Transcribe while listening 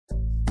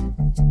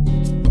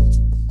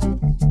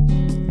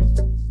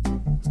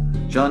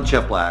John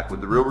Cheplak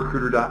with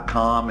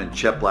TheRealRecruiter.com and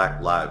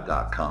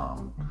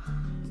CheplakLive.com.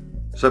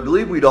 So I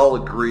believe we'd all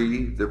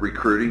agree that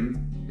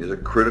recruiting is a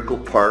critical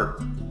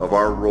part of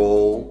our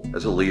role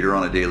as a leader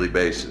on a daily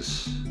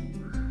basis.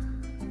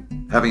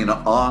 Having an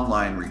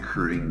online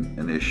recruiting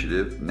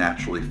initiative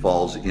naturally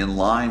falls in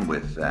line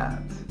with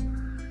that.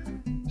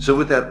 So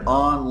with that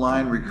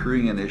online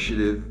recruiting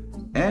initiative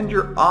and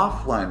your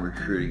offline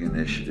recruiting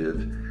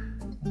initiative,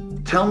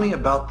 tell me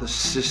about the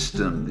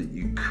system that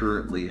you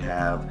currently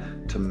have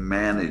to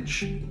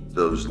manage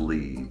those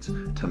leads,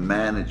 to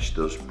manage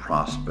those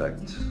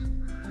prospects,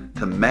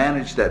 to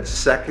manage that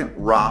second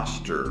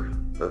roster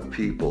of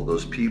people,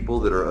 those people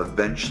that are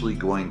eventually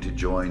going to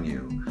join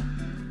you.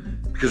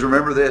 Because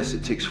remember this,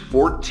 it takes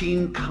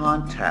 14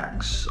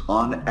 contacts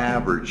on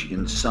average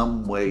in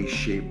some way,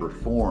 shape, or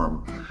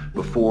form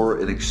before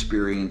an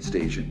experienced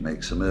agent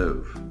makes a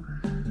move.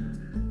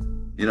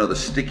 You know, the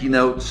sticky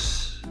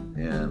notes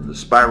and the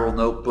spiral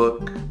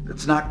notebook,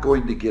 it's not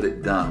going to get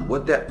it done.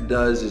 What that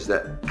does is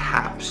that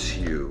caps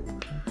you.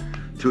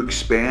 To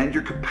expand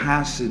your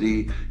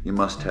capacity, you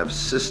must have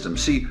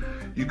systems. See,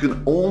 you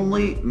can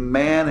only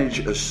manage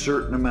a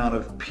certain amount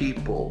of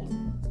people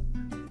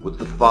with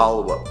the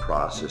follow-up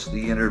process,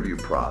 the interview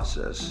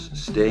process,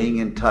 staying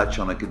in touch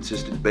on a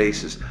consistent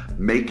basis,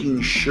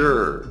 making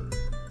sure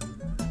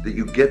that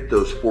you get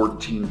those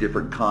 14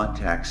 different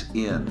contacts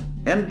in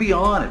and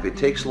beyond if it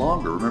takes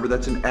longer. Remember,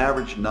 that's an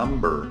average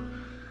number.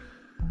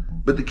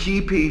 But the key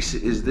piece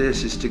is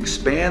this, is to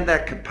expand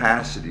that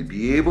capacity,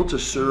 be able to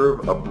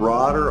serve a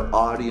broader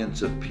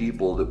audience of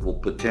people that will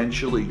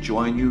potentially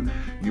join you.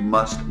 You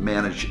must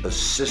manage a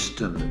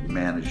system that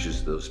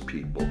manages those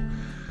people.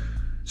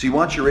 So you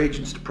want your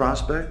agents to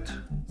prospect?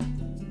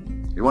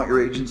 You want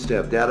your agents to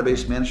have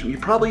database management?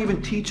 You probably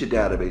even teach a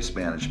database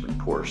management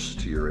course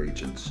to your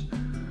agents.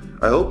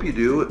 I hope you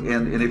do,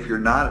 and if you're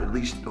not, at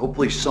least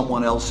hopefully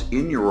someone else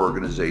in your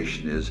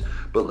organization is.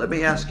 But let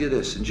me ask you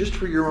this, and just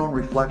for your own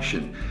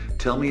reflection,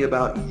 tell me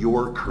about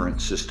your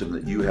current system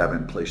that you have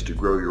in place to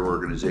grow your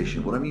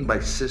organization. What I mean by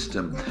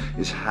system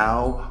is,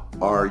 how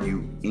are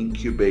you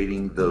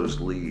incubating those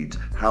leads?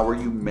 How are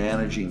you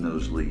managing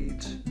those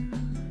leads?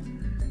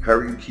 How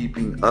are you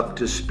keeping up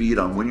to speed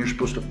on when you're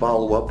supposed to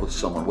follow up with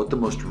someone, what the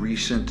most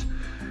recent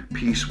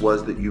piece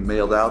was that you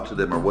mailed out to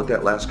them, or what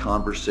that last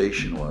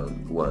conversation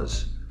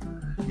was?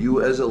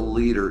 You as a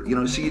leader,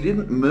 see, you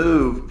didn't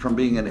move from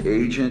being an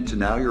agent to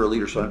now you're a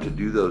leader, so I have to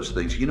do those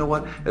things. You know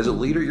what? As a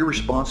leader, your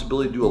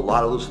responsibility to do a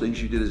lot of those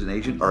things you did as an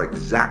agent are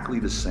exactly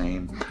the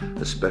same,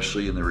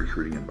 especially in the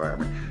recruiting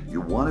environment.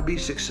 You want to be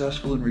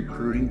successful in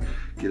recruiting,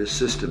 get a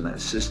system. That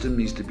system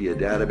needs to be a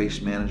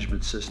database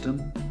management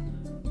system.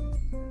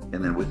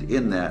 And then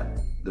within that,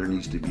 there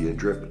needs to be a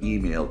drip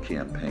email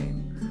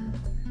campaign.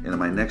 And in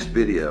my next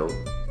video,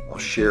 I'll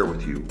share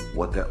with you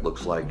what that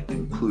looks like,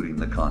 including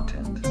the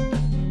content.